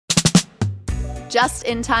Just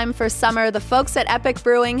in time for summer, the folks at Epic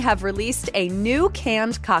Brewing have released a new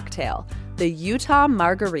canned cocktail, the Utah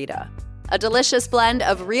Margarita. A delicious blend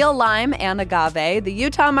of real lime and agave, the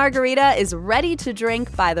Utah Margarita is ready to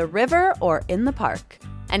drink by the river or in the park.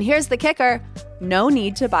 And here's the kicker, no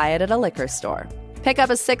need to buy it at a liquor store. Pick up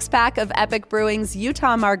a 6-pack of Epic Brewing's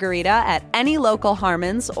Utah Margarita at any local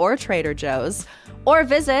Harmon's or Trader Joe's, or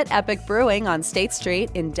visit Epic Brewing on State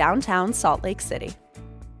Street in downtown Salt Lake City.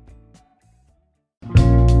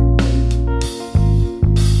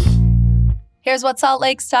 Here's what Salt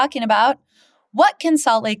Lake's talking about. What can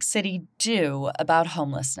Salt Lake City do about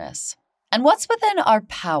homelessness? And what's within our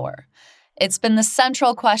power? It's been the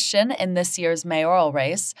central question in this year's mayoral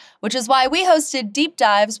race, which is why we hosted deep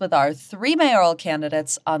dives with our 3 mayoral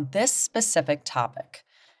candidates on this specific topic.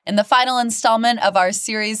 In the final installment of our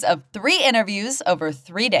series of 3 interviews over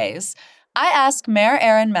 3 days, I asked Mayor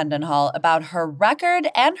Erin Mendenhall about her record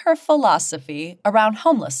and her philosophy around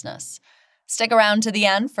homelessness. Stick around to the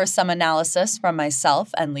end for some analysis from myself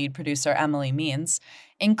and lead producer Emily Means,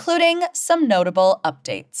 including some notable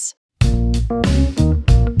updates.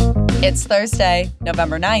 It's Thursday,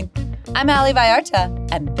 November 9th. I'm Ali Vallarta,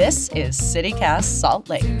 and this is CityCast Salt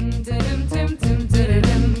Lake.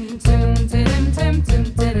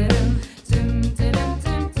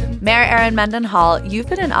 Mayor Erin Mendenhall, you've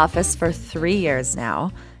been in office for 3 years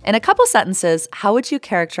now. In a couple sentences, how would you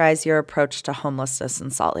characterize your approach to homelessness in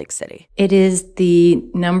Salt Lake City? It is the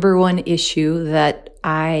number one issue that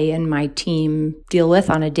I and my team deal with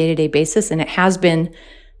on a day-to-day basis, and it has been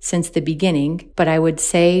since the beginning. But I would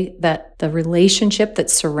say that the relationship that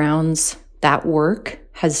surrounds that work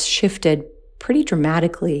has shifted pretty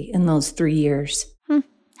dramatically in those 3 years.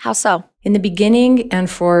 How so? In the beginning, and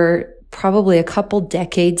for probably a couple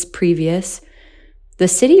decades previous, the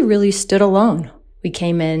city really stood alone. We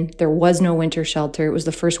came in, there was no winter shelter. It was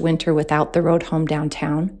the first winter without the road home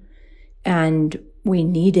downtown. And we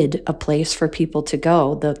needed a place for people to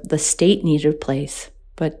go. The state needed a place,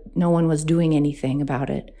 but no one was doing anything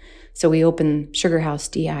about it. So we opened Sugar House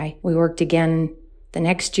DI. We worked again the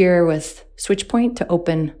next year with Switchpoint to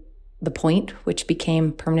open The Point, which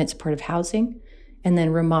became permanent supportive housing, and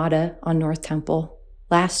then Ramada on North Temple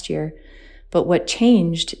last year. But what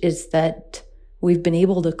changed is that we've been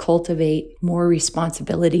able to cultivate more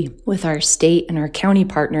responsibility with our state and our county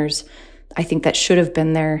partners. I think that should have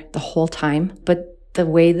been there the whole time. But the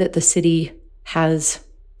way that the city has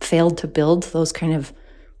failed to build those kind of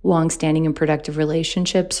longstanding and productive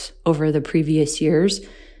relationships over the previous years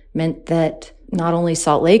meant that not only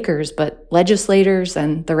Salt Lakers, but legislators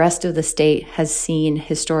and the rest of the state has seen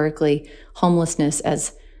historically homelessness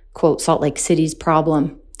as, quote, Salt Lake City's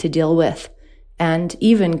problem to deal with. And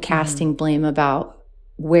even casting blame about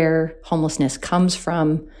where homelessness comes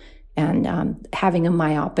from and having a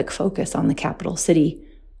myopic focus on the capital city,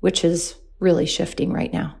 which is really shifting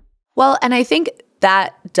right now. Well, and I think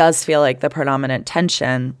that does feel like the predominant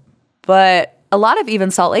tension, but a lot of even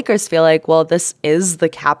Salt Lakers feel like, well, this is the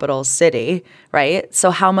capital city, right? So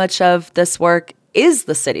how much of this work is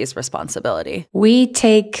the city's responsibility? We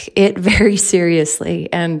take it very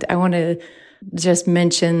seriously. And I want to just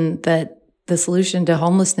mention that the solution to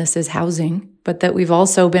homelessness is housing, but that we've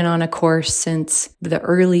also been on a course since the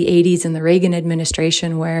early 80s in the Reagan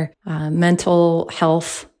administration where mental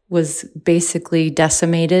health was basically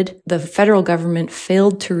decimated. The federal government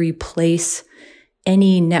failed to replace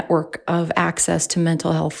any network of access to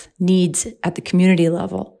mental health needs at the community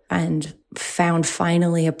level and found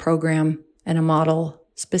finally a program and a model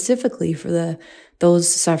specifically for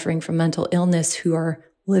those suffering from mental illness who are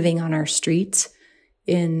living on our streets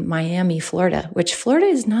in Miami, Florida, which Florida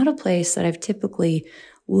is not a place that I've typically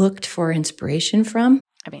looked for inspiration from.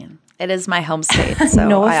 I mean, it is my home state, so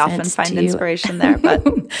No I often offense find to you. inspiration there. But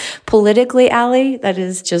politically, Ali, that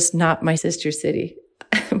is just not my sister city.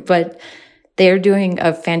 But they're doing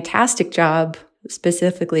a fantastic job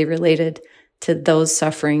specifically related to those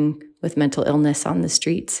suffering with mental illness on the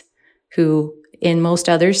streets, who in most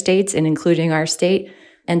other states, and including our state,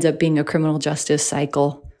 ends up being a criminal justice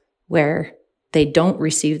cycle where they don't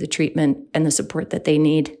receive the treatment and the support that they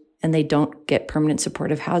need, and they don't get permanent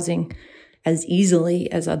supportive housing as easily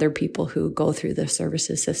as other people who go through the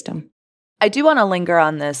services system. I do want to linger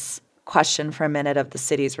on this question for a minute of the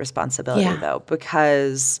city's responsibility, though,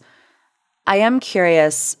 because I am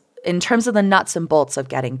curious in terms of the nuts and bolts of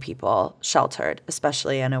getting people sheltered,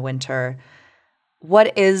 especially in a winter.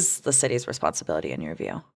 What is the city's responsibility in your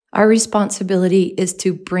view? Our responsibility is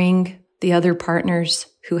to bring the other partners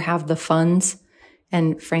who have the funds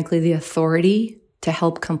and, frankly, the authority to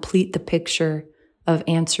help complete the picture of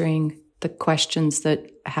answering the questions that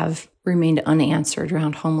have remained unanswered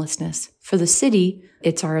around homelessness. For the city,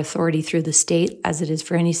 it's our authority through the state, as it is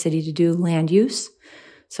for any city, to do land use.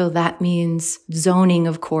 So that means zoning,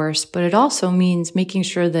 of course, but it also means making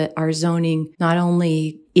sure that our zoning not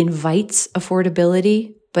only invites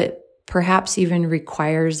affordability, but perhaps even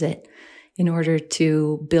requires it in order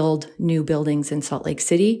to build new buildings in Salt Lake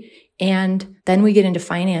City. And then we get into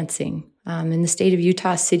financing. In the state of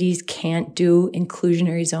Utah, cities can't do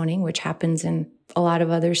inclusionary zoning, which happens in a lot of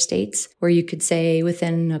other states, where you could say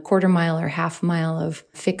within a quarter mile or half mile of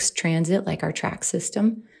fixed transit, like our track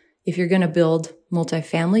system, if you're going to build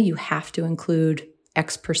multifamily, you have to include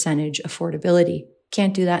X percentage affordability.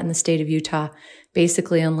 Can't do that in the state of Utah,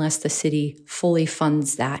 basically unless the city fully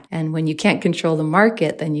funds that. And when you can't control the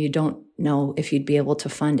market, then you don't know if you'd be able to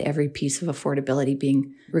fund every piece of affordability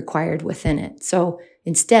being required within it. So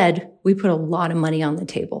instead, we put a lot of money on the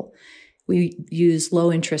table. We use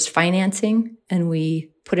low interest financing, and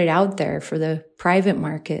we put it out there for the private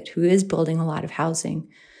market, who is building a lot of housing,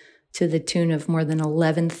 to the tune of more than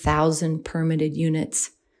 11,000 permitted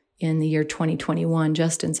units in the year 2021,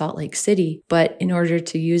 just in Salt Lake City. But in order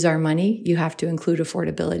to use our money, you have to include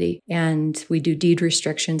affordability. And we do deed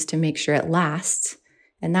restrictions to make sure it lasts.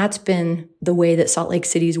 And that's been the way that Salt Lake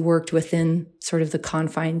City's worked within sort of the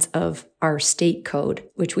confines of our state code,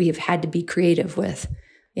 which we have had to be creative with.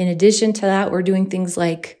 In addition to that, we're doing things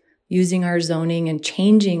like using our zoning and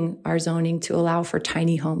changing our zoning to allow for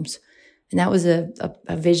tiny homes. And that was a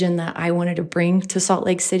vision that I wanted to bring to Salt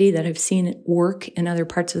Lake City, that I've seen it work in other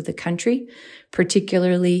parts of the country,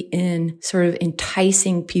 particularly in sort of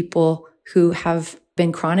enticing people who have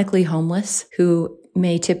been chronically homeless, who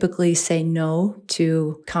may typically say no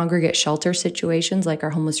to congregate shelter situations like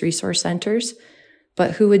our homeless resource centers,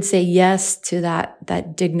 but who would say yes to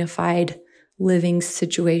that dignified living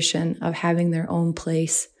situation of having their own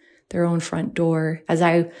place, their own front door. As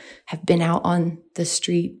I have been out on the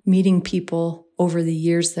street, meeting people over the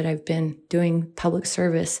years that I've been doing public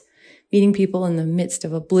service, meeting people in the midst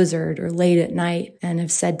of a blizzard or late at night, and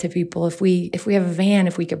have said to people, if we have a van,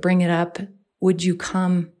 if we could bring it up, would you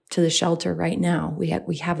come to the shelter right now? We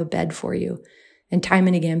have a bed for you. And time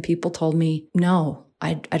and again, people told me, no,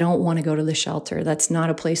 I don't want to go to the shelter. That's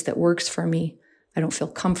not a place that works for me. I don't feel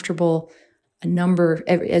comfortable. A number,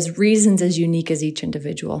 as reasons as unique as each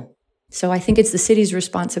individual. So I think it's the city's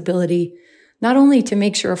responsibility not only to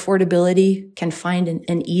make sure affordability can find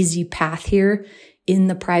an easy path here in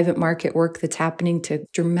the private market work that's happening to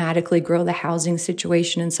dramatically grow the housing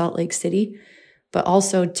situation in Salt Lake City, but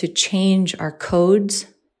also to change our codes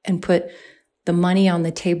and put the money on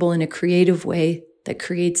the table in a creative way that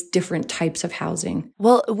creates different types of housing.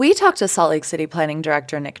 Well, we talked to Salt Lake City Planning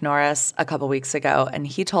Director Nick Norris a couple weeks ago, and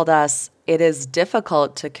he told us it is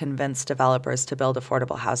difficult to convince developers to build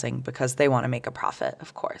affordable housing because they want to make a profit,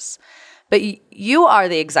 of course. But you are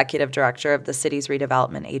the executive director of the city's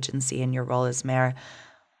redevelopment agency in your role as mayor.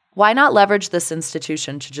 Why not leverage this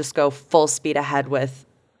institution to just go full speed ahead with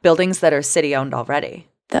buildings that are city-owned already?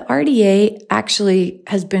 The RDA actually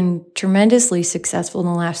has been tremendously successful in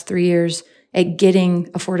the last 3 years at getting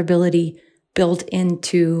affordability built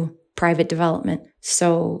into private development.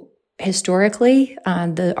 So historically,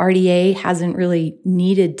 the RDA hasn't really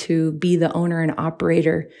needed to be the owner and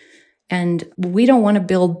operator. And we don't want to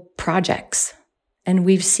build projects. And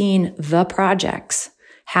we've seen the projects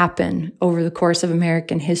happen over the course of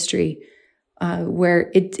American history,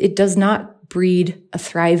 where it does not breed a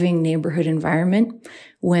thriving neighborhood environment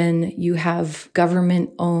when you have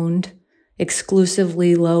government-owned,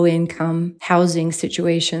 exclusively low-income housing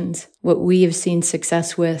situations. What we have seen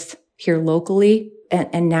success with here locally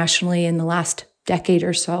and nationally in the last decade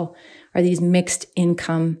or so are these mixed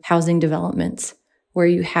income housing developments where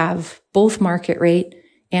you have both market rate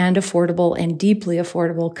and affordable and deeply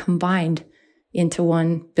affordable combined into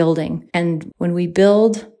one building. And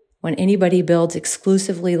when anybody builds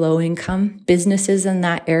exclusively low income businesses in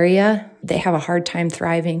that area, they have a hard time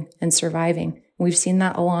thriving and surviving. We've seen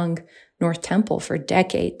that along North Temple for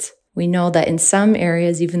decades. We know that in some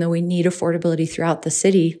areas, even though we need affordability throughout the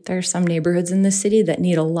city, there are some neighborhoods in the city that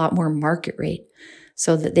need a lot more market rate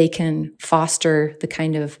so that they can foster the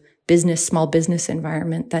kind of small business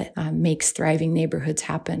environment that makes thriving neighborhoods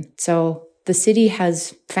happen. So the city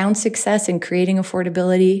has found success in creating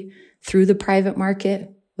affordability through the private market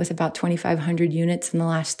with about 2,500 units in the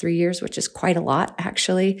last 3 years, which is quite a lot,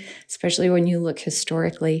 actually, especially when you look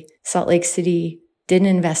historically. Salt Lake City didn't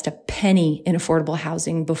invest a penny in affordable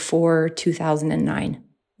housing before 2009.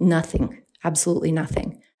 Nothing, absolutely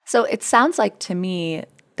nothing. So it sounds like to me,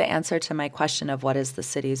 the answer to my question of what is the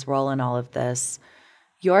city's role in all of this,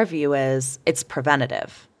 your view is it's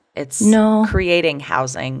preventative. it's No. creating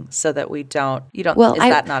housing so that is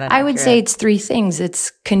that not an I would accurate- say it's three things.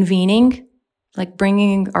 It's convening, like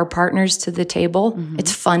bringing our partners to the table. Mm-hmm.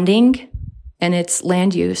 It's funding, and it's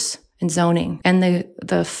land use and zoning. And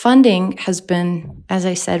the funding has been, as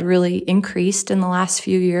I said, really increased in the last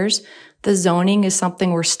few years. The zoning is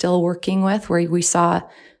something we're still working with, where we saw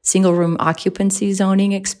single room occupancy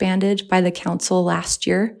zoning expanded by the council last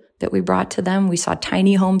year that we brought to them. We saw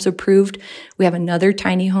tiny homes approved. We have another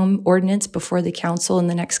tiny home ordinance before the council in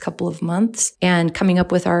the next couple of months, and coming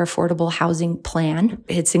up with our affordable housing plan.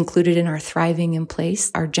 It's included in our Thriving in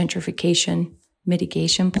Place, our gentrification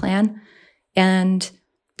mitigation plan. And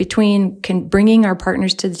between bringing our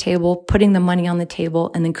partners to the table, putting the money on the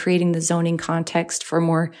table, and then creating the zoning context for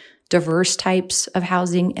more diverse types of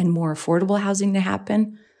housing and more affordable housing to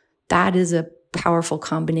happen, that is a powerful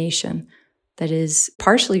combination that is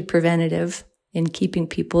partially preventative in keeping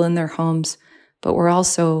people in their homes. But we're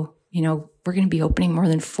also, we're going to be opening more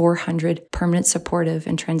than 400 permanent supportive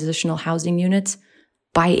and transitional housing units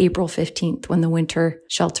by April 15th when the winter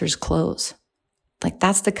shelters close. Like,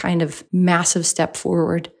 that's the kind of massive step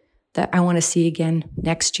forward that I want to see again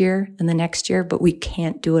next year and the next year, but we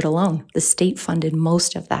can't do it alone. The state funded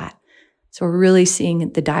most of that. So we're really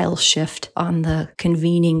seeing the dial shift on the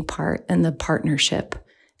convening part and the partnership.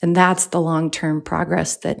 And that's the long-term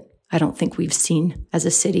progress that I don't think we've seen as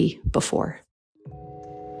a city before.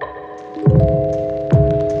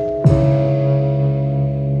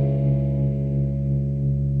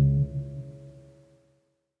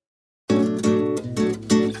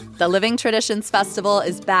 The Living Traditions Festival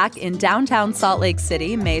is back in downtown Salt Lake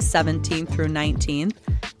City, May 17th through 19th.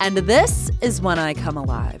 And this is when I come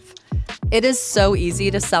alive. It is so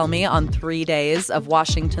easy to sell me on 3 days of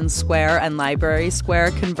Washington Square and Library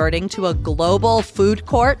Square converting to a global food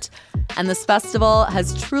court. And this festival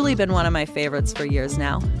has truly been one of my favorites for years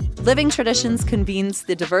now. Living Traditions convenes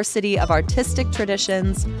the diversity of artistic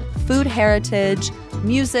traditions, food heritage,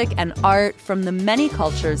 music, and art from the many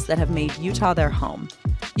cultures that have made Utah their home.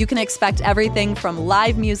 You can expect everything from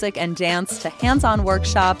live music and dance to hands-on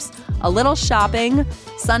workshops, a little shopping,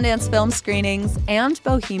 Sundance film screenings, and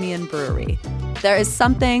Bohemian Brewery. There is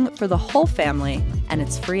something for the whole family, and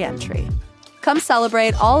it's free entry. Come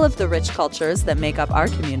celebrate all of the rich cultures that make up our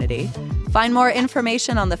community. Find more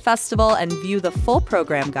information on the festival and view the full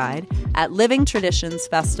program guide at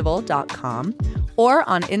livingtraditionsfestival.com or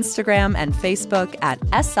on Instagram and Facebook at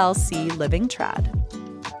SLC Living Trad.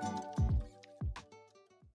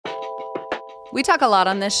 We talk a lot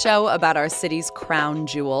on this show about our city's crown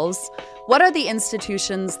jewels. What are the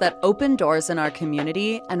institutions that open doors in our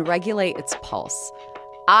community and regulate its pulse?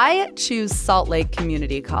 I choose Salt Lake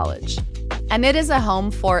Community College, and it is a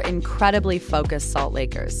home for incredibly focused Salt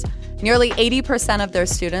Lakers. Nearly 80% of their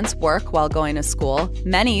students work while going to school,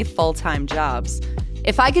 many full-time jobs.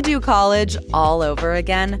 If I could do college all over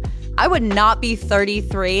again, I would not be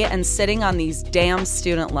 33 and sitting on these damn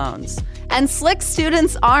student loans. And slick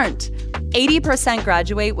students aren't. 80%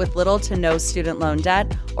 graduate with little to no student loan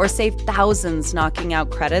debt or save thousands knocking out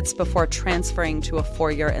credits before transferring to a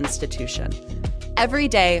four-year institution. Every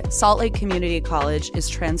day, Salt Lake Community College is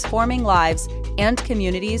transforming lives and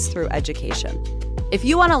communities through education. If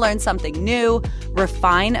you want to learn something new,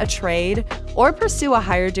 refine a trade, or pursue a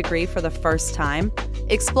higher degree for the first time,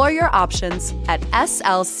 explore your options at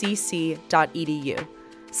slcc.edu.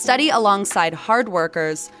 Study alongside hard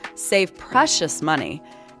workers, save precious money,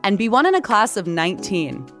 and be one in a class of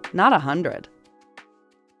 19, not 100.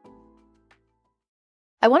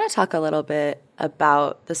 I want to talk a little bit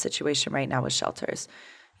about the situation right now with shelters.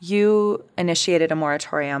 You initiated a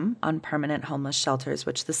moratorium on permanent homeless shelters,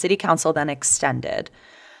 which the city council then extended.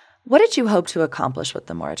 What did you hope to accomplish with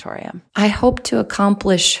the moratorium? I hope to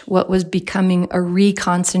accomplish what was becoming a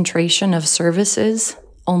reconcentration of services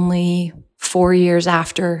only 4 years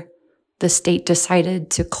after the state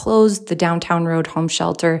decided to close the Downtown Road Home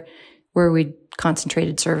Shelter, where we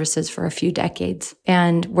concentrated services for a few decades,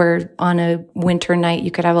 and where on a winter night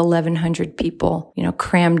you could have 1,100 people,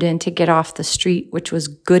 crammed in to get off the street, which was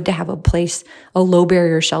good to have a place, a low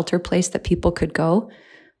barrier shelter place that people could go.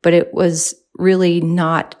 But it was really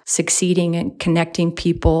not succeeding in connecting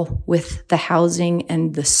people with the housing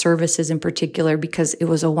and the services in particular, because it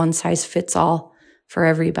was a one size fits all for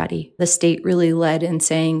everybody. The state really led in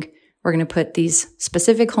saying, we're going to put these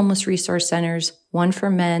specific homeless resource centers, one for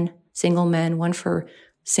men, one for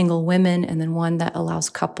single women, and then one that allows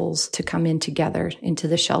couples to come in together into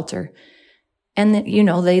the shelter. And,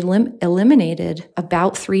 they eliminated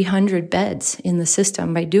about 300 beds in the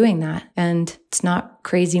system by doing that. And it's not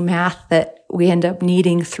crazy math that we end up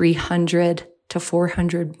needing 300 to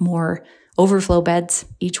 400 more overflow beds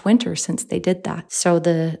each winter since they did that. So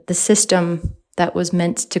the system that was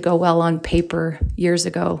meant to go well on paper years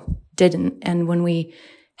ago didn't. And when we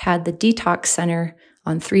had the detox center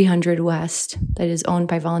on 300 West that is owned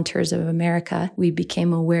by Volunteers of America, we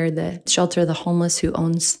became aware that Shelter of the Homeless, who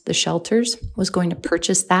owns the shelters, was going to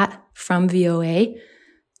purchase that from VOA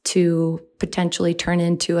to potentially turn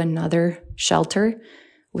into another shelter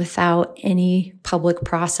without any public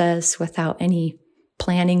process, without any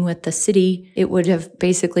planning with the city. It would have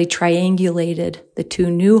basically triangulated the two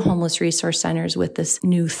new homeless resource centers with this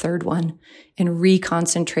new third one and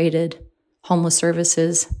reconcentrated homeless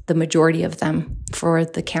services, the majority of them for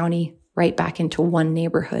the county, right back into one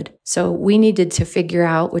neighborhood. So we needed to figure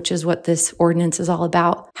out, which is what this ordinance is all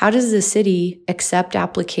about, how does the city accept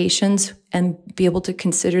applications and be able to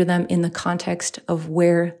consider them in the context of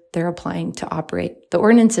where they're applying to operate? The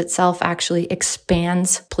ordinance itself actually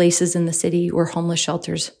expands places in the city where homeless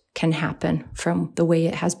shelters can happen from the way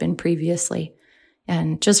it has been previously.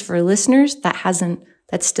 And just for listeners,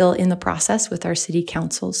 that's still in the process with our city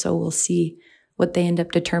council. So we'll see what they end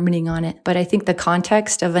up determining on it. But I think the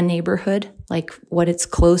context of a neighborhood, like what it's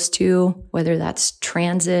close to, whether that's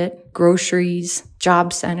transit, groceries,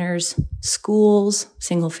 job centers, schools,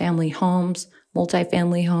 single family homes,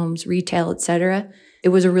 multifamily homes, retail, etc. It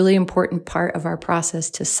was a really important part of our process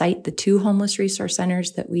to cite the two homeless resource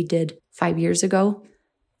centers that we did 5 years ago.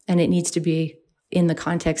 And it needs to be in the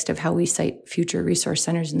context of how we cite future resource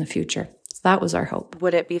centers in the future. So that was our hope.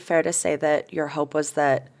 Would it be fair to say that your hope was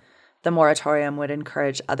that the moratorium would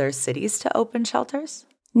encourage other cities to open shelters?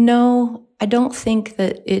 No, I don't think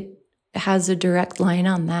that it has a direct line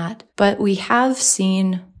on that. But we have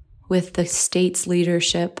seen with the state's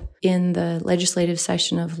leadership in the legislative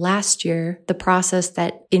session of last year, the process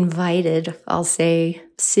that invited, I'll say,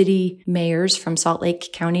 city mayors from Salt Lake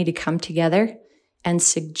County to come together and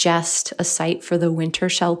suggest a site for the winter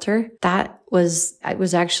shelter. It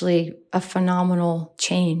was actually a phenomenal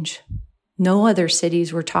change. No other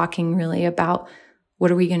cities were talking really about what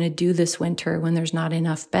are we going to do this winter when there's not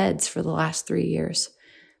enough beds for the last 3 years.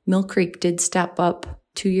 Mill Creek did step up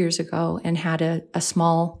 2 years ago and had a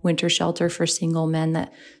small winter shelter for single men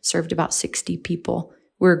that served about 60 people.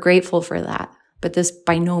 We're grateful for that, but this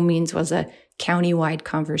by no means was a county-wide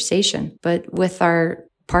conversation. But with our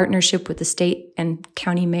partnership with the state and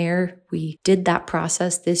county mayor, we did that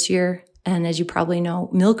process this year. And as you probably know,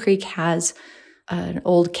 Mill Creek has an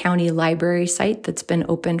old county library site that's been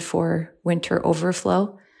opened for winter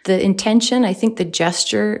overflow. The intention, I think the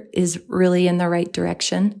gesture is really in the right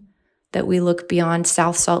direction, that we look beyond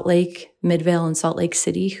South Salt Lake, Midvale, and Salt Lake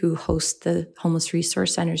City, who host the homeless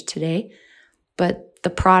resource centers today. But the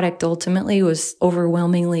product ultimately was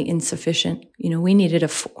overwhelmingly insufficient. We needed a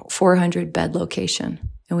 400 bed location,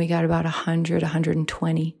 and we got about 100,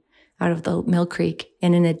 120 out of the Mill Creek.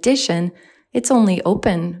 And in addition, it's only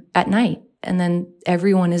open at night. And then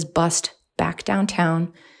everyone is bussed back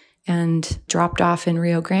downtown and dropped off in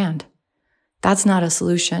Rio Grande. That's not a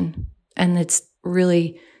solution. And it's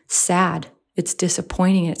really sad. It's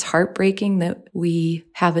disappointing. It's heartbreaking that we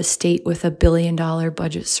have a state with $1 billion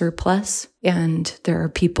budget surplus and there are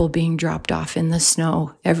people being dropped off in the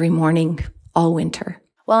snow every morning all winter.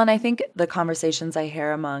 Well, and I think the conversations I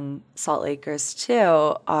hear among Salt Lakers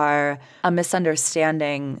too are a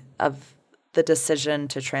misunderstanding of the decision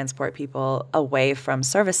to transport people away from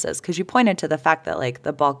services. Because you pointed to the fact that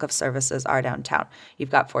the bulk of services are downtown. You've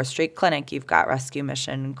got 4th Street Clinic, you've got Rescue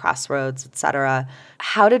Mission, Crossroads, et cetera.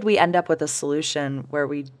 How did we end up with a solution where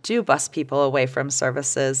we do bus people away from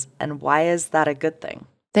services, and why is that a good thing?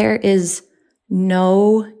 There is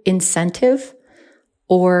no incentive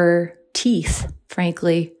or teeth,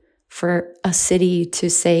 frankly, for a city to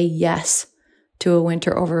say yes to a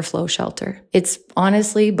winter overflow shelter. It's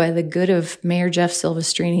honestly by the good of Mayor Jeff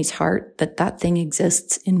Silvestrini's heart that thing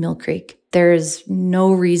exists in Mill Creek. There is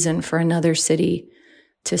no reason for another city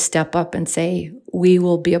to step up and say, we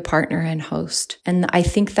will be a partner and host. And I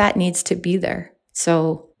think that needs to be there.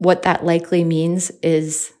 So what that likely means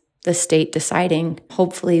is the state deciding,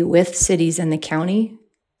 hopefully with cities and the county,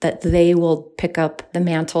 that they will pick up the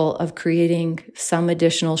mantle of creating some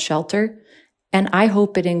additional shelter. And I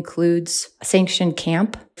hope it includes a sanctioned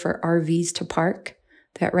camp for RVs to park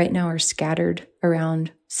that right now are scattered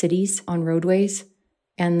around cities on roadways,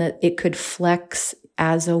 and that it could flex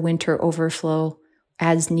as a winter overflow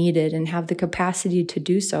as needed and have the capacity to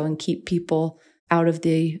do so and keep people out of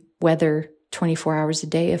the weather 24 hours a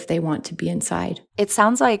day if they want to be inside. It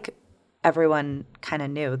sounds like everyone kind of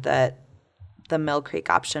knew that the Mill Creek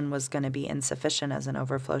option was going to be insufficient as an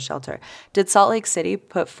overflow shelter. Did Salt Lake City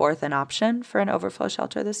put forth an option for an overflow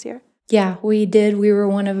shelter this year? Yeah, we did. We were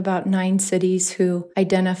one of about 9 cities who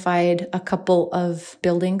identified a couple of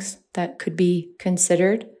buildings that could be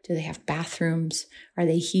considered. Do they have bathrooms? Are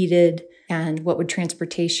they heated? And what would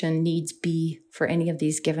transportation needs be for any of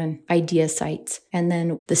these given idea sites? And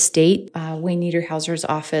then the state, Wayne Niederhauser's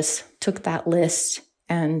office, took that list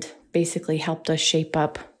and basically helped us shape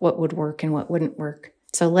up what would work and what wouldn't work.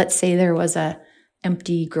 So let's say there was a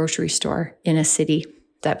empty grocery store in a city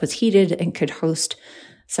that was heated and could host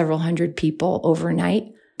several hundred people overnight.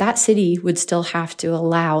 That city would still have to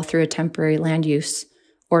allow through a temporary land use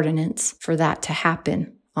ordinance for that to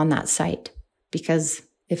happen on that site. Because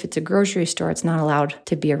if it's a grocery store, it's not allowed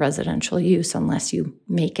to be a residential use unless you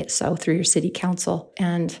make it so through your city council.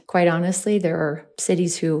 And quite honestly, there are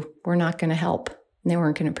cities who were not going to help and they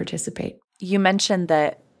weren't going to participate. You mentioned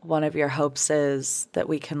that one of your hopes is that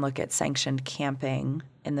we can look at sanctioned camping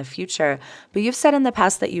in the future, but you've said in the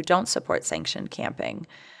past that you don't support sanctioned camping.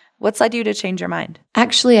 What's led you to change your mind?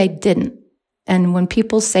 Actually, I didn't. And when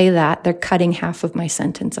people say that, they're cutting half of my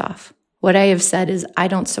sentence off. What I have said is I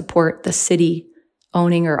don't support the city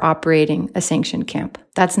owning or operating a sanctioned camp.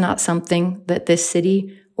 That's not something that this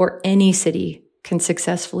city or any city can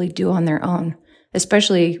successfully do on their own,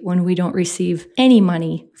 especially when we don't receive any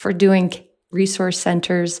money for doing resource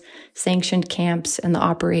centers, sanctioned camps, and the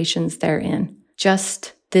operations therein.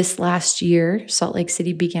 Just this last year, Salt Lake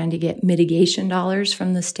City began to get mitigation dollars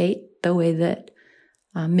from the state, the way that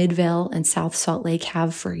Midvale and South Salt Lake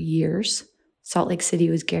have for years. Salt Lake City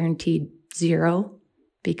was guaranteed zero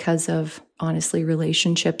because of, honestly,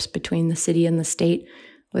 relationships between the city and the state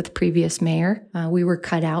with previous mayor. We were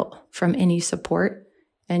cut out from any support,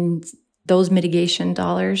 and those mitigation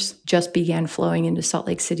dollars just began flowing into Salt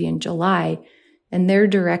Lake City in July, and they're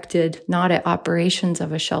directed not at operations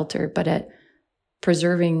of a shelter, but at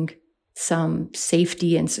preserving some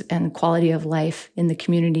safety and quality of life in the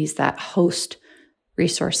communities that host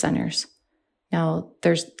resource centers. Now,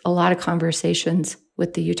 there's a lot of conversations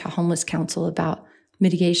with the Utah Homeless Council about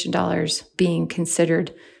mitigation dollars being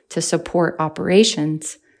considered to support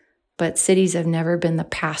operations, but cities have never been the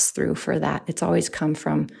pass-through for that. It's always come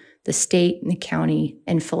from the state and the county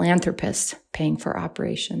and philanthropists paying for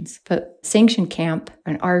operations. But sanctioned camp,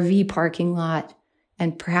 an RV parking lot,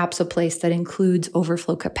 and perhaps a place that includes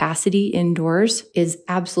overflow capacity indoors is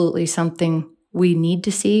absolutely something we need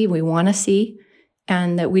to see, we want to see,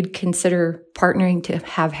 and that we'd consider partnering to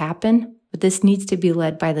have happen. But this needs to be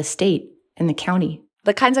led by the state and the county.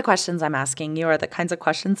 The kinds of questions I'm asking you are the kinds of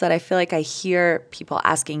questions that I feel like I hear people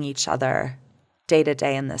asking each other day to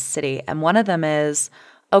day in this city. And one of them is,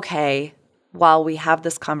 okay, while we have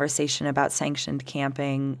this conversation about sanctioned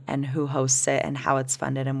camping and who hosts it and how it's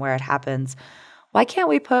funded and where it happens, why can't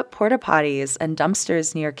we put porta potties and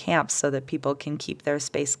dumpsters near camps so that people can keep their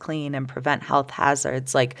space clean and prevent health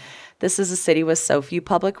hazards? Like, this is a city with so few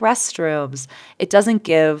public restrooms. It doesn't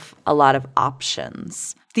give a lot of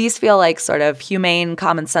options. These feel like sort of humane,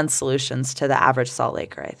 common sense solutions to the average Salt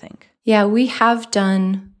Laker, I think. Yeah, we have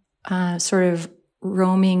done sort of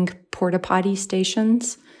roaming porta potty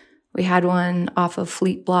stations. We had one off of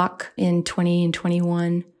Fleet Block in 20 and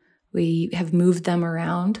 21. We have moved them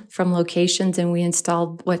around from locations, and we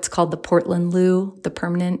installed what's called the Portland Loo, the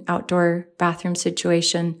permanent outdoor bathroom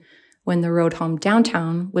situation, when the road home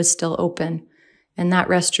downtown was still open. And that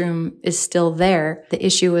restroom is still there. The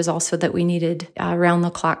issue was also that we needed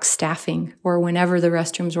around-the-clock staffing, or whenever the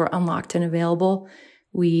restrooms were unlocked and available,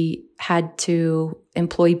 we had to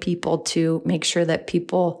employ people to make sure that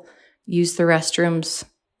people use the restrooms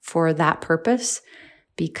for that purpose,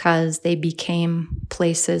 because they became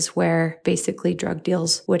places where basically drug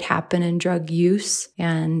deals would happen and drug use.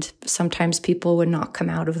 And sometimes people would not come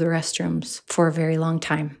out of the restrooms for a very long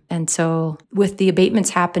time. And so with the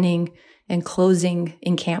abatements happening and closing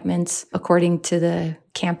encampments, according to the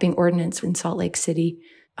camping ordinance in Salt Lake City,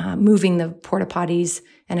 moving the porta potties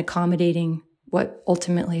and accommodating what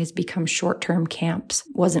ultimately has become short-term camps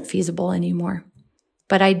wasn't feasible anymore.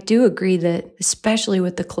 But I do agree that, especially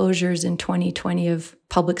with the closures in 2020 of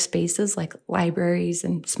public spaces like libraries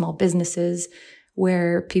and small businesses,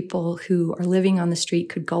 where people who are living on the street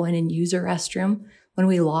could go in and use a restroom, when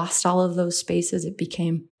we lost all of those spaces, it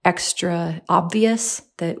became extra obvious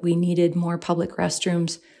that we needed more public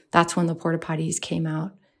restrooms. That's when the porta potties came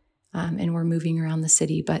out, and we're moving around the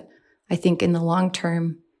city. But I think in the long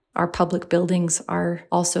term, our public buildings are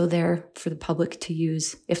also there for the public to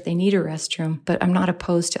use if they need a restroom. But I'm not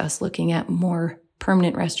opposed to us looking at more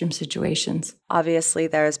permanent restroom situations. Obviously,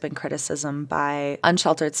 there has been criticism by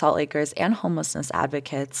unsheltered Salt Lakers and homelessness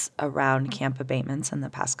advocates around camp abatements in the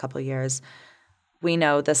past couple of years. We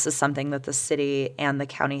know this is something that the city and the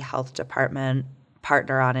county health department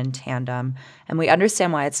partner on in tandem. And we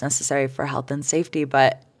understand why it's necessary for health and safety,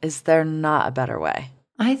 but is there not a better way?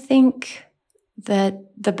 I think that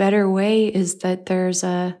the better way is that there's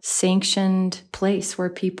a sanctioned place where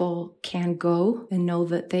people can go and know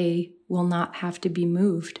that they will not have to be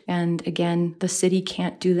moved. And again, the city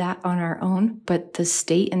can't do that on our own, but the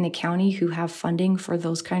state and the county who have funding for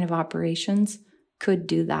those kind of operations could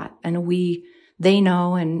do that. And they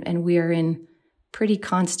know, and we are in pretty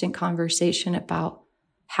constant conversation about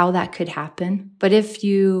how that could happen. But if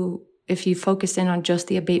you focus in on just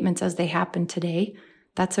the abatements as they happen today,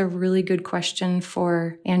 that's a really good question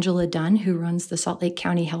for Angela Dunn, who runs the Salt Lake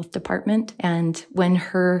County Health Department. And when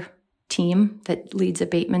her team that leads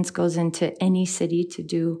abatements goes into any city to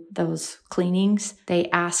do those cleanings, they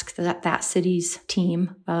ask that city's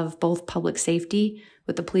team of both public safety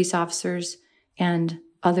with the police officers and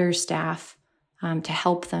other staff to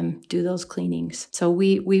help them do those cleanings. So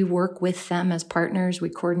we work with them as partners. We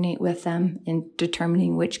coordinate with them in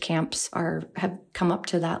determining which camps have come up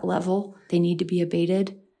to that level. They need to be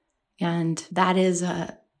abated. And that is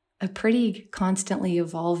a pretty constantly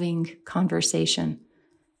evolving conversation.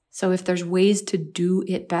 So if there's ways to do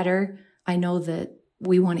it better, I know that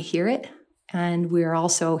we want to hear it. And we're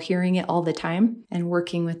also hearing it all the time and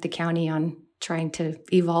working with the county on trying to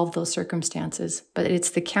evolve those circumstances. But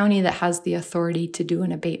it's the county that has the authority to do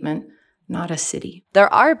an abatement, not a city.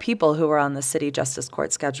 There are people who are on the city justice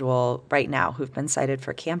court schedule right now who've been cited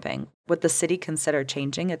for camping. Would the city consider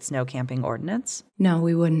changing its no camping ordinance? No,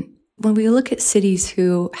 we wouldn't. When we look at cities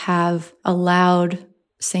who have allowed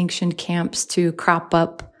sanctioned camps to crop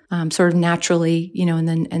up sort of naturally,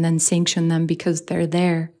 and then sanction them because they're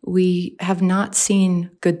there, we have not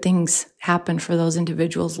seen good things happen for those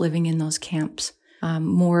individuals living in those camps.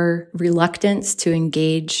 More reluctance to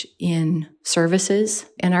engage in services.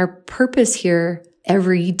 And our purpose here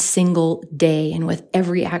every single day and with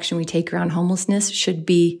every action we take around homelessness should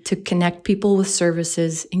be to connect people with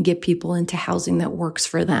services and get people into housing that works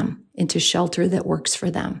for them, into shelter that works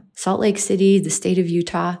for them. Salt Lake City, the state of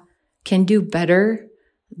Utah, can do better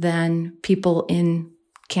than people in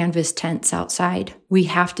canvas tents outside. We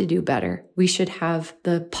have to do better. We should have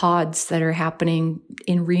the pods that are happening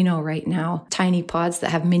in Reno right now, tiny pods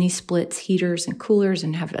that have mini splits, heaters, and coolers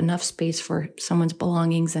and have enough space for someone's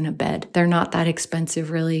belongings and a bed. They're not that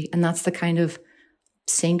expensive, really. And that's the kind of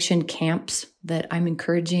sanctioned camps that I'm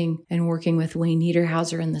encouraging and working with Wayne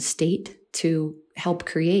Niederhauser and the state to help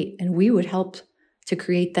create. And we would help to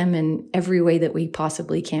create them in every way that we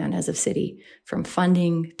possibly can as a city, from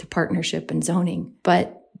funding to partnership and zoning.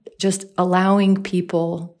 But just allowing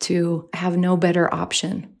people to have no better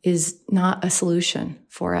option is not a solution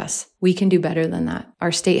for us. We can do better than that.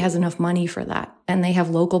 Our state has enough money for that. And they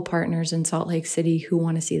have local partners in Salt Lake City who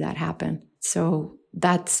want to see that happen. So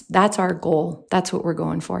that's our goal. That's what we're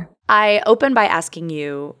going for. I opened by asking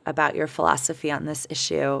you about your philosophy on this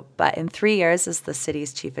issue, but in 3 years as the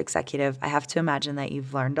city's chief executive, I have to imagine that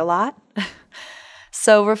you've learned a lot.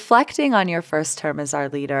 So reflecting on your first term as our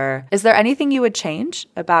leader, is there anything you would change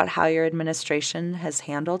about how your administration has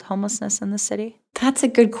handled homelessness in the city? That's a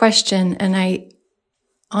good question. And I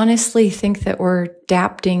honestly think that we're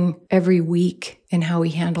adapting every week in how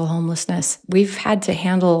we handle homelessness. We've had to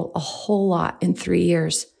handle a whole lot in 3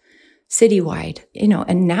 years, citywide,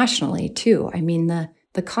 and nationally too. I mean,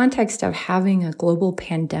 the context of having a global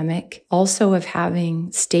pandemic, also of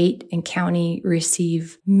having state and county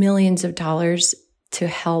receive millions of dollars to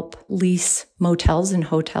help lease motels and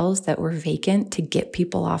hotels that were vacant to get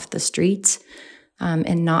people off the streets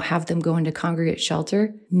and not have them go into congregate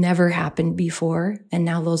shelter, never happened before. And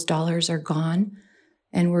now those dollars are gone.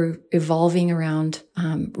 And we're evolving around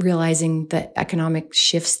realizing the economic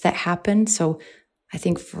shifts that happen. So I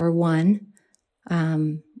think for one,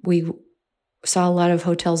 we saw a lot of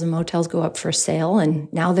hotels and motels go up for sale, and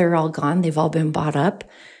now they're all gone. They've all been bought up.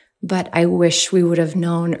 But I wish we would have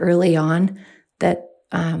known early on that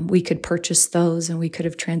we could purchase those and we could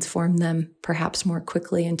have transformed them perhaps more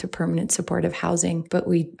quickly into permanent supportive housing. But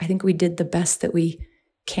I think we did the best that we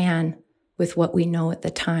can with what we know at the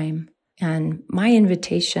time. And my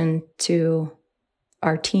invitation to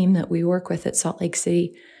our team that we work with at Salt Lake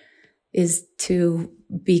City is to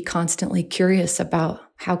be constantly curious about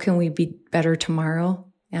how can we be better tomorrow,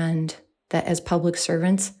 and that as public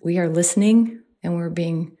servants, we are listening and we're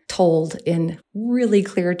being told in really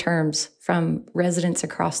clear terms from residents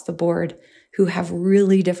across the board who have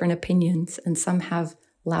really different opinions, and some have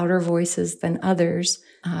louder voices than others.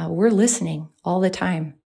 We're listening all the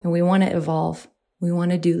time, and we want to evolve. We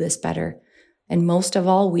want to do this better. And most of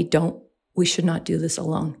all, we should not do this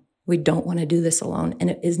alone. We don't want to do this alone.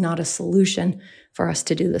 And it is not a solution for us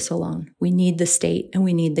to do this alone. We need the state and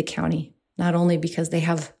we need the county, not only because they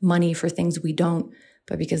have money for things we don't,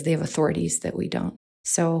 but because they have authorities that we don't.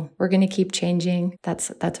 So we're going to keep changing.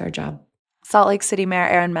 That's our job. Salt Lake City Mayor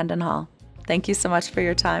Erin Mendenhall, thank you so much for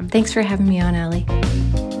your time. Thanks for having me on, Allie.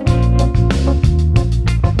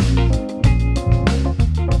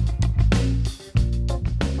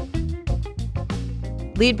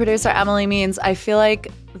 Lead producer Emily Means, I feel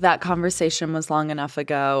like that conversation was long enough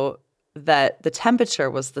ago that the temperature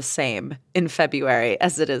was the same in February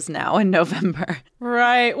as it is now in November.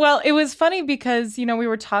 Right. Well, it was funny because, we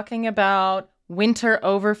were talking about winter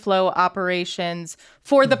overflow operations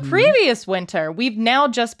for the previous winter. We've now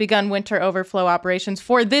just begun winter overflow operations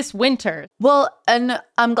for this winter. Well, and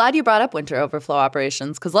I'm glad you brought up winter overflow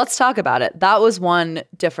operations because let's talk about it. That was one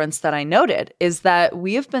difference that I noted is that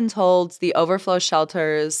we have been told the overflow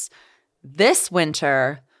shelters this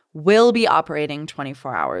winter will be operating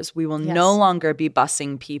 24 hours. We will no longer be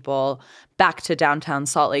busing people back to downtown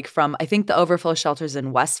Salt Lake from, I think, the overflow shelters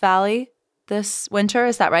in West Valley this winter.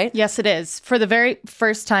 Is that right? Yes, it is. For the very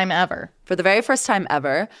first time ever. For the very first time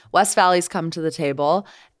ever, West Valley's come to the table,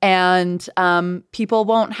 and people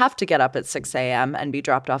won't have to get up at 6 a.m. and be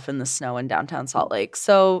dropped off in the snow in downtown Salt Lake.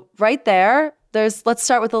 So right there, let's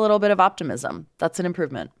start with a little bit of optimism. That's an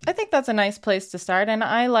improvement. I think that's a nice place to start. And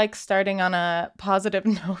I like starting on a positive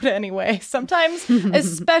note anyway. Sometimes,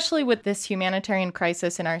 especially with this humanitarian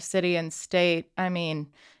crisis in our city and state,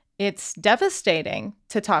 it's devastating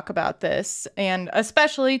to talk about this and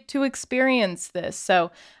especially to experience this.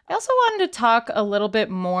 So I also wanted to talk a little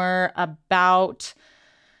bit more about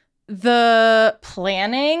the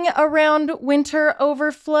planning around winter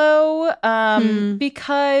overflow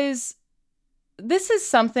because this is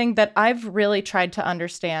something that I've really tried to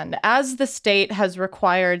understand. As the state has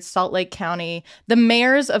required Salt Lake County, the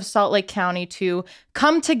mayors of Salt Lake County to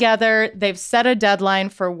come together, they've set a deadline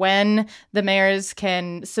for when the mayors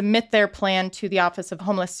can submit their plan to the Office of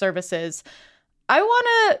Homeless Services. I want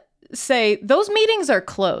to say those meetings are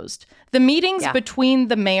closed. The meetings between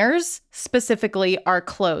the mayors specifically are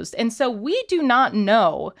closed. And so we do not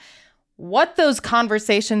know what those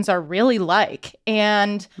conversations are really like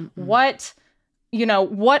and what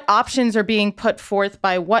options are being put forth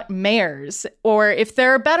by what mayors, or if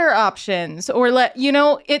there are better options, or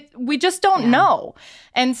we just don't know.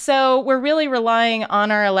 And so we're really relying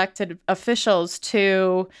on our elected officials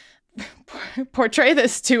to portray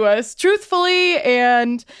this to us truthfully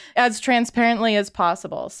and as transparently as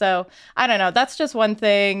possible. So I don't know. That's just one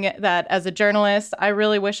thing that as a journalist, I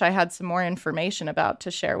really wish I had some more information about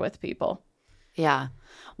to share with people. Yeah.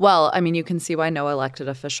 Well, you can see why no elected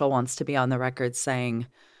official wants to be on the record saying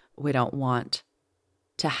we don't want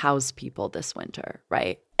to house people this winter,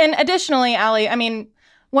 right? And additionally, Allie,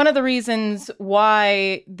 one of the reasons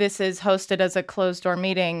why this is hosted as a closed-door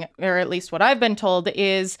meeting, or at least what I've been told,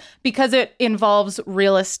 is because it involves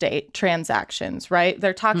real estate transactions, right?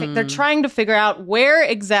 They're trying to figure out where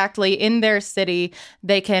exactly in their city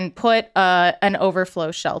they can put an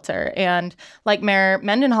overflow shelter. And like Mayor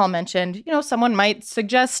Mendenhall mentioned, someone might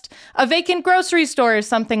suggest a vacant grocery store or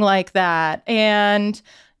something like that. And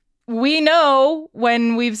we know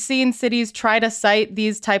when we've seen cities try to cite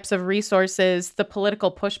these types of resources, the political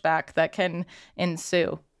pushback that can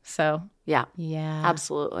ensue. So, yeah,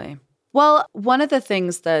 absolutely. Well, one of the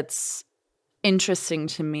things that's interesting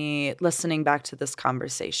to me listening back to this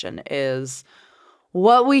conversation is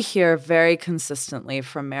what we hear very consistently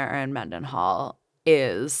from Mayor Erin Mendenhall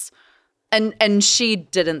is, and she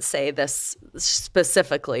didn't say this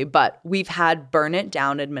specifically, but we've had burn it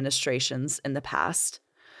down administrations in the past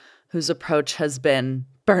whose approach has been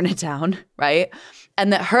burn it down, right?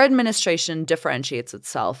 And that her administration differentiates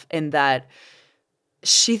itself in that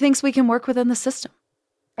she thinks we can work within the system.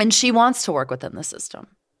 And she wants to work within the system.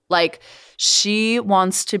 Like, she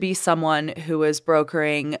wants to be someone who is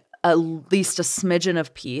brokering at least a smidgen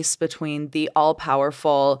of peace between the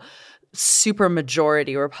all-powerful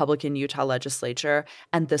supermajority Republican Utah legislature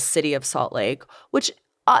and the city of Salt Lake, which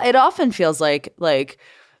it often feels like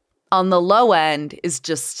on the low end is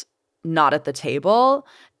just not at the table,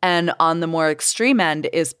 and on the more extreme end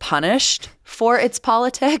is punished for its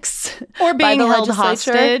politics or being held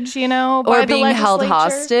hostage, or being held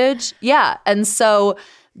hostage. Yeah. And so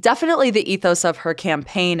definitely the ethos of her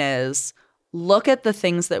campaign is look at the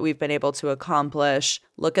things that we've been able to accomplish,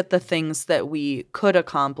 look at the things that we could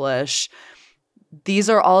accomplish. These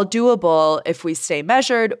are all doable if we stay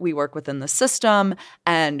measured, we work within the system,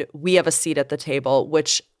 and we have a seat at the table,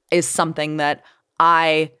 which is something that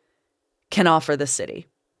I can offer the city.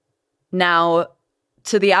 Now,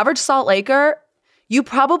 to the average Salt Laker, you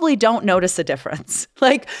probably don't notice a difference.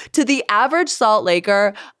 Like, to the average Salt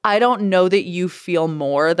Laker, I don't know that you feel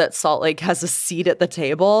more that Salt Lake has a seat at the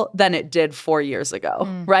table than it did 4 years ago,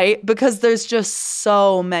 right? Because there's just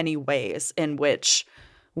so many ways in which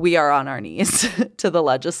we are on our knees to the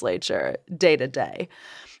legislature day to day.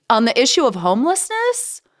 On the issue of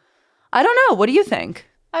homelessness, I don't know. What do you think?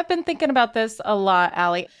 I've been thinking about this a lot,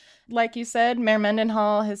 Allie. Like you said, Mayor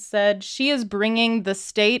Mendenhall has said she is bringing the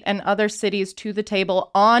state and other cities to the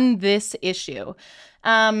table on this issue.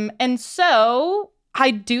 And so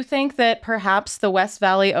I do think that perhaps the West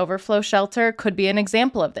Valley Overflow Shelter could be an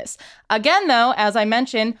example of this. Again, though, as I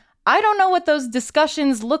mentioned, I don't know what those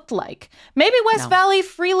discussions looked like. Maybe West Valley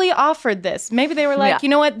freely offered this. Maybe they were like, you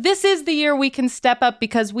know what, this is the year we can step up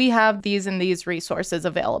because we have these and these resources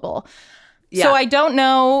available. Yeah. So I don't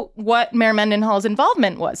know what Mayor Mendenhall's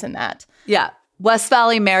involvement was in that. Yeah. West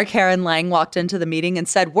Valley Mayor Karen Lang walked into the meeting and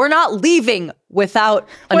said, we're not leaving without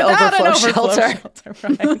an overflow shelter.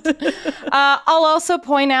 Right. I'll also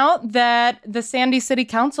point out that the Sandy City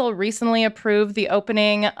Council recently approved the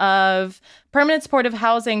opening of permanent supportive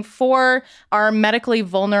housing for our medically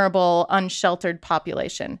vulnerable, unsheltered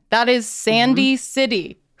population. That is Sandy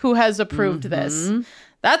City who has approved this.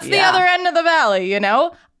 That's the other end of the valley, you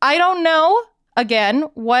know? I don't know, again,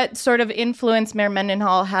 what sort of influence Mayor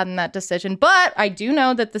Mendenhall had in that decision, but I do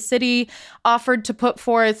know that the city offered to put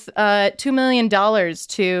forth $2 million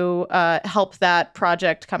to help that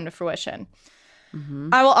project come to fruition.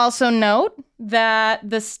 I will also note that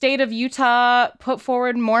the state of Utah put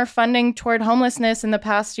forward more funding toward homelessness in the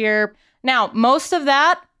past year. Now, most of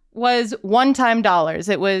that was one-time dollars.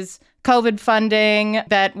 It was COVID funding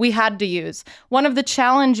that we had to use. One of the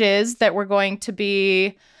challenges that we're going to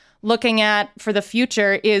be looking at for the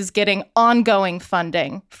future is getting ongoing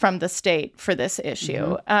funding from the state for this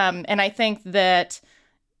issue. And I think that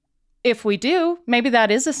if we do, maybe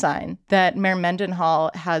that is a sign that Mayor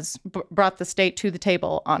Mendenhall has brought the state to the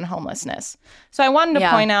table on homelessness. So I wanted to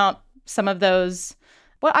point out some of those,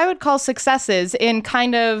 what I would call successes in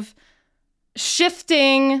kind of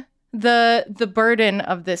shifting the burden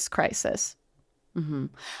of this crisis.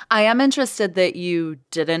 I am interested that you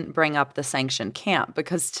didn't bring up the sanctioned camp,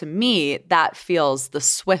 because to me, that feels the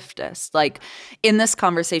swiftest. Like, in this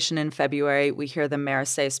conversation in February, we hear the mayor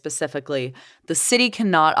say specifically, the city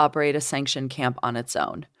cannot operate a sanctioned camp on its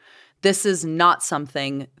own. This is not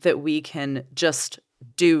something that we can just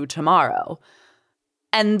do tomorrow.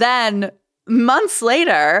 And then months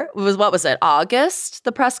later, what was it, August,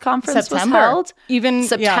 the press conference was held? Even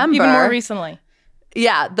more recently.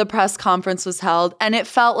 Yeah, the press conference was held, and it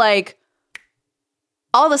felt like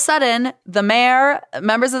all of a sudden the mayor,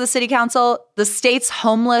 members of the city council, the state's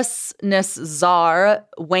homelessness czar,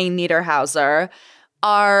 Wayne Niederhauser,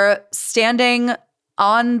 are standing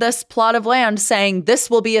on this plot of land saying this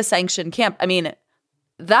will be a sanctioned camp. I mean,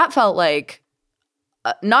 that felt like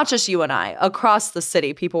not just you and I, across the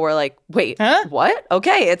city, people were like, wait, what?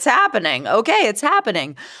 Okay, it's happening. Okay, it's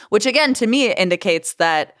happening. Which again, to me, indicates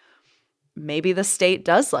that maybe the state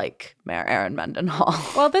does like Mayor Erin Mendenhall.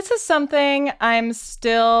 Well, this is something I'm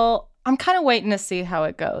kind of waiting to see how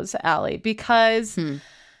it goes, Allie, because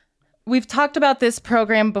we've talked about this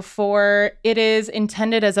program before. It is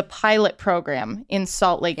intended as a pilot program in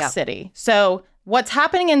Salt Lake City. So what's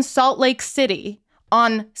happening in Salt Lake City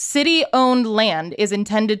on city-owned land is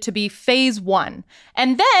intended to be phase 1.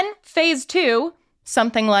 And then phase 2,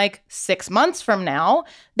 something like 6 months from now,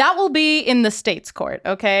 that will be in the state's court,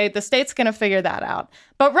 okay? The state's going to figure that out.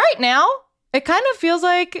 But right now, it kind of feels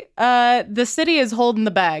like the city is holding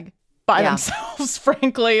the bag by themselves,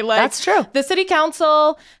 frankly. Like, that's true. The city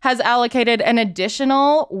council has allocated an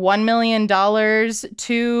additional $1 million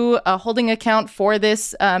to a holding account for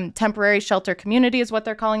this temporary shelter community is what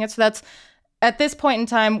they're calling it. So that's, at this point in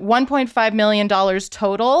time, $1.5 million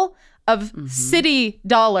total of city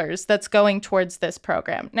dollars that's going towards this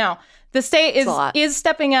program. Now, the state is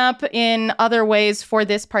stepping up in other ways for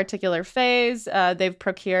this particular phase. They've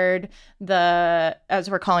procured as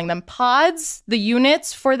we're calling them, pods, the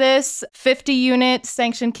units for this 50-unit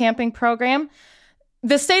sanctioned camping program.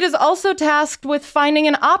 The state is also tasked with finding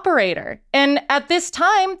an operator. And at this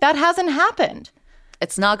time, that hasn't happened.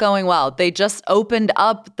 It's not going well. They just opened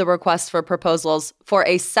up the request for proposals for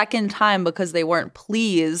a second time because they weren't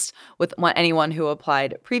pleased with anyone who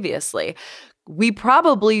applied previously. We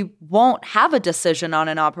probably won't have a decision on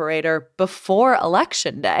an operator before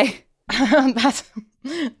Election Day. That's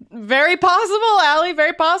very possible, Allie.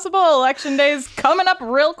 Very possible. Election Day is coming up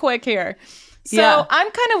real quick here. So I'm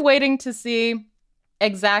kind of waiting to see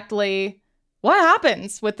exactly what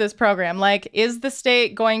happens with this program. Like, is the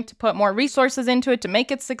state going to put more resources into it to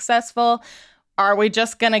make it successful? are we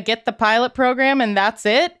just going to get the pilot program and that's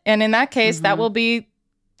it? And in that case, that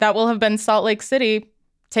will have been Salt Lake City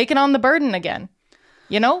taking on the burden again.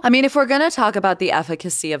 You know? I mean, if we're going to talk about the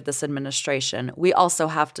efficacy of this administration, we also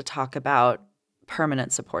have to talk about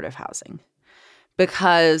permanent supportive housing.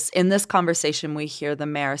 Because in this conversation, we hear the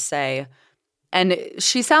mayor say, and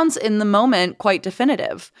she sounds in the moment quite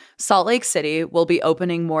definitive, Salt Lake City will be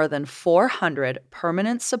opening more than 400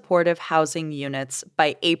 permanent supportive housing units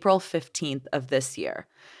by April 15th of this year.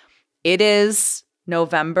 It is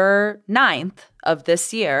November 9th of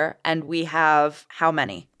this year, and we have how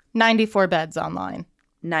many? 94 beds online.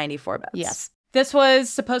 94 beds. Yes. This was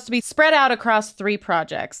supposed to be spread out across 3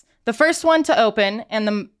 projects. The first one to open,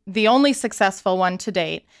 and the only successful one to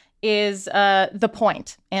date, is The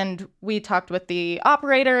Point. And we talked with the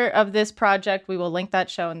operator of this project. We will link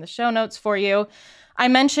that show in the show notes for you. I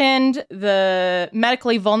mentioned the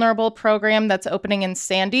medically vulnerable program that's opening in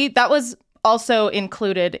Sandy. That was also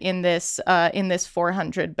included in this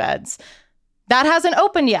 400 beds. That hasn't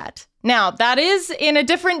opened yet. Now, that is in a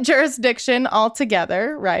different jurisdiction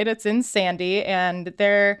altogether, right? It's in Sandy, and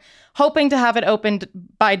they're hoping to have it opened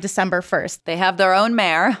by December 1st. They have their own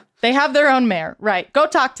mayor. They have their own mayor, right? Go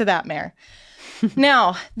talk to that mayor.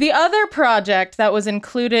 Now, the other project that was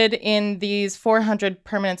included in these 400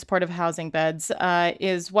 permanent supportive housing beds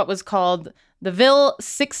is what was called the Ville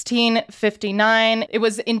 1659. It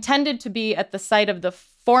was intended to be at the site of the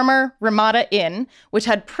former Ramada Inn, which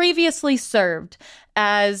had previously served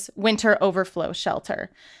as winter overflow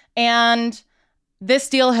shelter. And this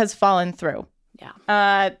deal has fallen through.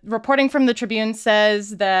 Yeah. Reporting from the Tribune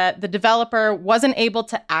says that the developer wasn't able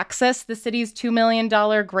to access the city's $2 million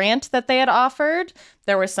grant that they had offered.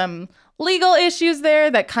 There were some legal issues there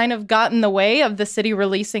that kind of got in the way of the city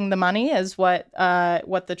releasing the money, is what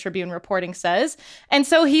the Tribune reporting says. And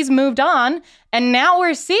so he's moved on. And now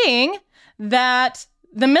we're seeing that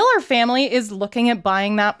the Miller family is looking at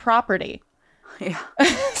buying that property. Yeah.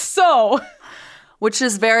 Which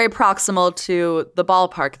is very proximal to the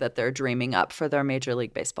ballpark that they're dreaming up for their Major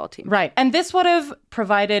League Baseball team. Right. And this would have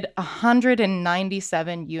provided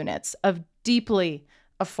 197 units of deeply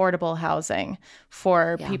affordable housing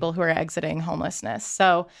for people who are exiting homelessness.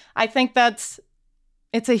 So I think it's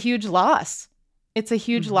a huge loss. It's a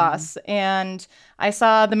huge loss. And I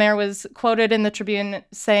saw the mayor was quoted in the Tribune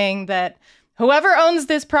saying that whoever owns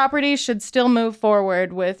this property should still move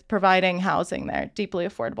forward with providing housing there, deeply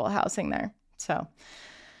affordable housing there. So,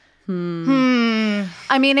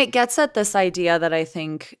 I mean, it gets at this idea that I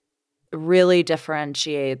think really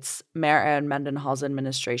differentiates Mayor Erin Mendenhall's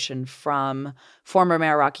administration from former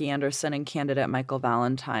Mayor Rocky Anderson and candidate Michael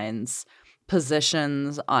Valentine's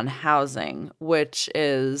positions on housing, which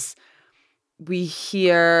is we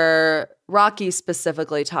hear Rocky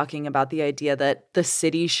specifically talking about the idea that the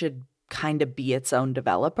city should kind of be its own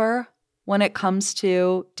developer when it comes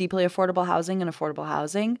to deeply affordable housing and affordable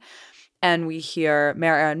housing. And we hear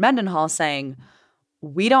Mayor Erin Mendenhall saying,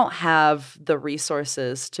 we don't have the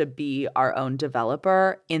resources to be our own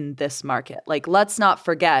developer in this market. Like, let's not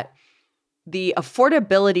forget, the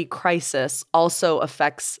affordability crisis also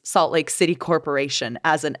affects Salt Lake City Corporation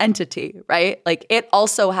as an entity, right? Like, it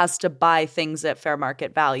also has to buy things at fair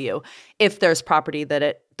market value if there's property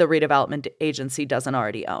that the redevelopment agency doesn't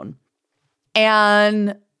already own.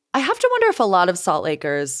 And I have to wonder if a lot of Salt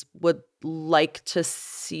Lakers would like to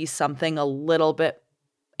see something a little bit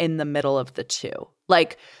in the middle of the two.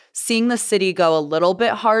 Like seeing the city go a little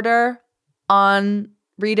bit harder on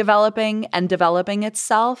redeveloping and developing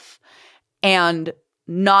itself, and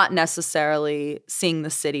not necessarily seeing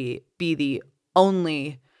the city be the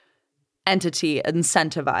only entity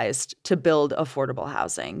incentivized to build affordable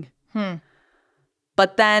housing.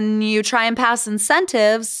 But then you try and pass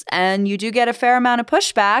incentives, and you do get a fair amount of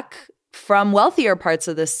pushback from wealthier parts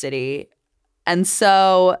of the city. And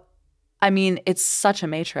so, I mean, it's such a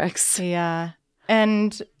matrix. Yeah.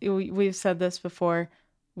 And we've said this before.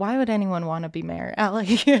 Why would anyone want to be mayor?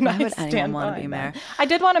 Allie, why would anyone want to be mayor? I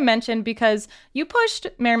did want to mention, because you pushed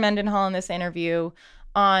Mayor Mendenhall in this interview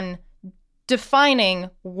on defining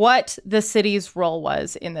what the city's role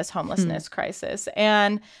was in this homelessness crisis.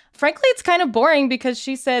 And frankly, it's kind of boring, because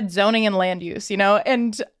she said zoning and land use,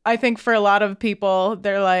 and I think for a lot of people,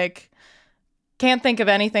 they're like, can't think of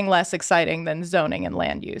anything less exciting than zoning and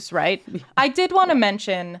land use, right? I did want to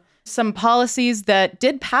mention some policies that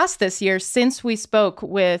did pass this year since we spoke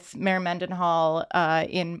with Mayor Mendenhall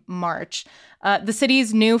in March. The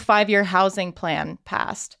city's new 5-year housing plan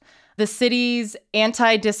passed. The city's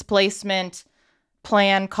anti-displacement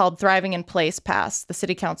plan called Thriving in Place passed. The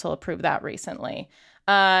city council approved that recently.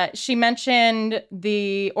 She mentioned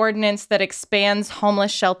the ordinance that expands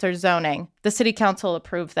homeless shelter zoning. The city council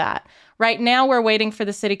approved that. Right now, we're waiting for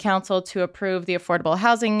the city council to approve the affordable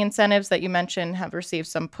housing incentives that you mentioned have received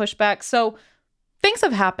some pushback. So things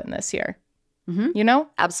have happened this year, you know?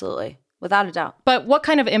 Absolutely. Without a doubt. But what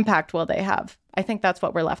kind of impact will they have? I think that's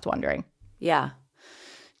what we're left wondering. Yeah.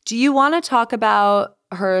 Do you want to talk about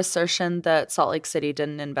her assertion that Salt Lake City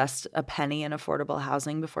didn't invest a penny in affordable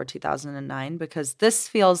housing before 2009? Because this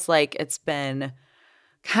feels like it's been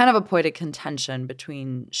kind of a point of contention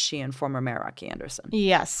between she and former Mayor Rocky Anderson.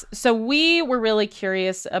 Yes. So we were really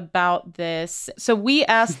curious about this. So we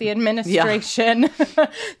asked the administration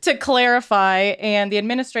to clarify, and the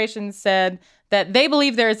administration said that they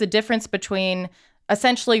believe there is a difference between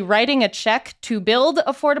essentially writing a check to build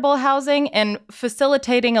affordable housing and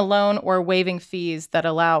facilitating a loan or waiving fees that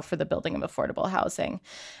allow for the building of affordable housing.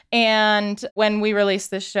 And when we released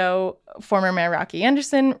this show, former Mayor Rocky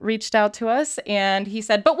Anderson reached out to us and he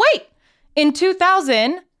said, but wait, in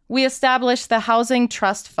 2000, we established the Housing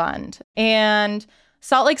Trust Fund. And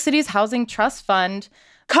Salt Lake City's Housing Trust Fund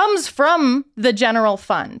comes from the general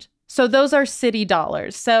fund. So those are city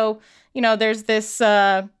dollars. So, you know, there's this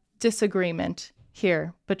disagreement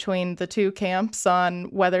here between the two camps on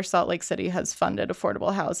whether Salt Lake City has funded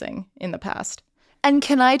affordable housing in the past. And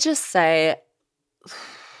can I just say,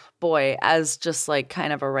 boy, as just like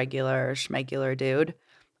kind of a regular schmegular dude,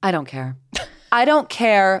 I don't care. I don't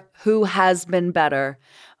care who has been better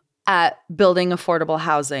at building affordable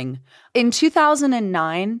housing. In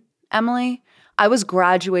 2009, Emily, I was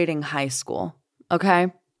graduating high school,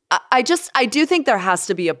 okay? I do think there has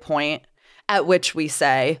to be a point at which we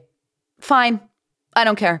say, fine, I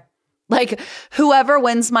don't care. Like, whoever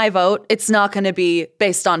wins my vote, it's not going to be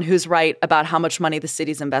based on who's right about how much money the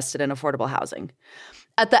city's invested in affordable housing.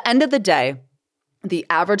 At the end of the day, the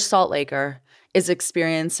average Salt Laker is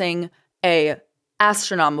experiencing a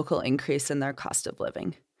astronomical increase in their cost of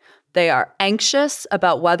living. They are anxious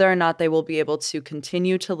about whether or not they will be able to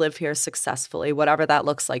continue to live here successfully, whatever that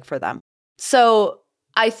looks like for them. So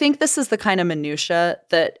I think this is the kind of minutia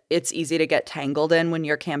that it's easy to get tangled in when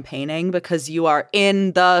you're campaigning because you are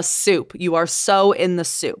in the soup. You are so in the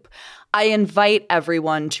soup. I invite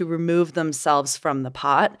everyone to remove themselves from the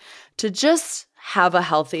pot, to just have a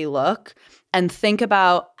healthy look and think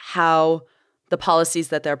about how the policies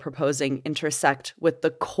that they're proposing intersect with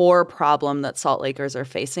the core problem that Salt Lakers are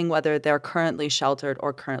facing, whether they're currently sheltered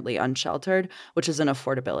or currently unsheltered, which is an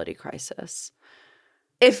affordability crisis.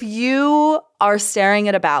 If you are staring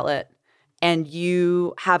at a ballot and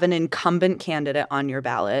you have an incumbent candidate on your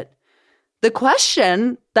ballot, the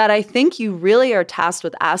question that I think you really are tasked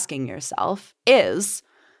with asking yourself is,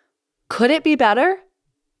 could it be better?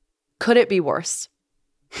 Could it be worse?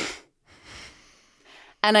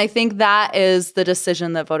 And I think that is the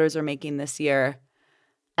decision that voters are making this year.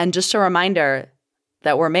 And just a reminder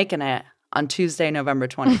that we're making it on Tuesday, November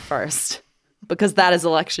 21st. Because that is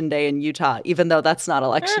election day in Utah, even though that's not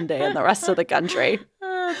election day in the rest of the country.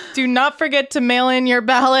 Do not forget to mail in your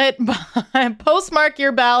ballot, postmark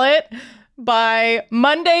your ballot by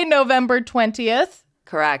Monday, November 20th.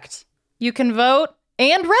 Correct. You can vote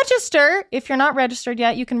and register. If you're not registered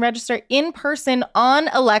yet, you can register in person on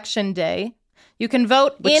election day. You can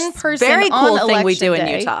vote in person on election day. Very cool thing we do in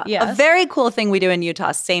Utah. Yes. A very cool thing we do in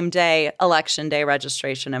Utah. Same day, election day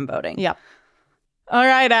registration and voting. Yep. All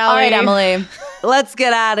right, Allie. All right, Emily. Let's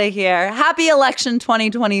get out of here. Happy election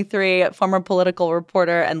 2023, former political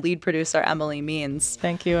reporter and lead producer Emily Means.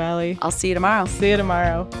 Thank you, Allie. I'll see you tomorrow. See you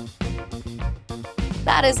tomorrow.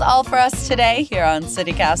 That is all for us today here on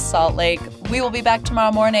CityCast Salt Lake. We will be back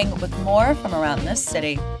tomorrow morning with more from around this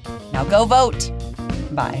city. Now go vote.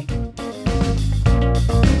 Bye.